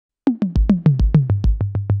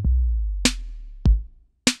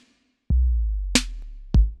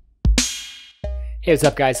Hey, what's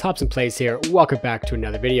up guys, HobsonPlays here. Welcome back to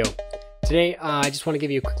another video. Today, I just want to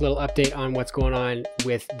give you a quick little update on what's going on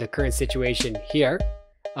with the current situation here.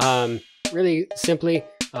 Really simply,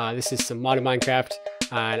 this is some modded Minecraft,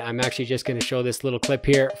 and I'm actually just going to show this little clip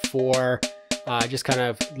here for just kind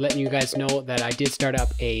of letting you guys know that I did start up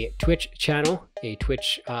a Twitch channel, a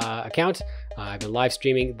Twitch account. I've been live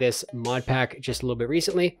streaming this mod pack just a little bit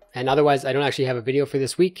recently, and otherwise I don't actually have a video for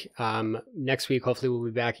this week. Next week, hopefully we'll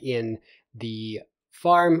be back in the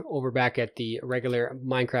farm over back at the regular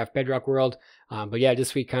Minecraft Bedrock world. But yeah,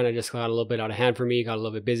 this week kind of just got a little bit out of hand for me, got a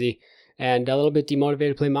little bit busy and a little bit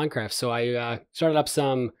demotivated to play Minecraft. So I started up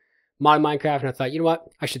some mod Minecraft and I thought, you know what,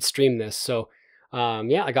 I should stream this. So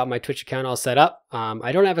yeah, I got my Twitch account all set up.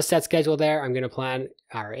 I don't have a set schedule there. I'm going to plan,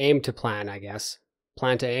 or aim to plan, I guess.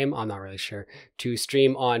 Plan to aim, I'm not really sure, to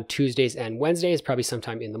stream on Tuesdays and Wednesdays, probably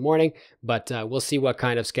sometime in the morning. But we'll see what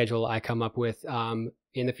kind of schedule I come up with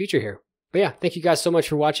in the future here. But yeah, thank you guys so much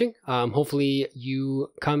for watching. Hopefully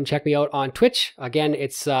you come check me out on Twitch. Again,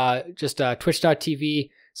 it's just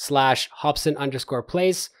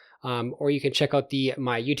twitch.tv/Hobson_plays. Or you can check out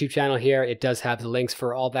my YouTube channel here. It does have the links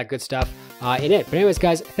for all that good stuff in it. But anyways,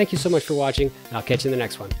 guys, thank you so much for watching, and I'll catch you in the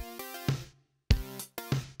next one.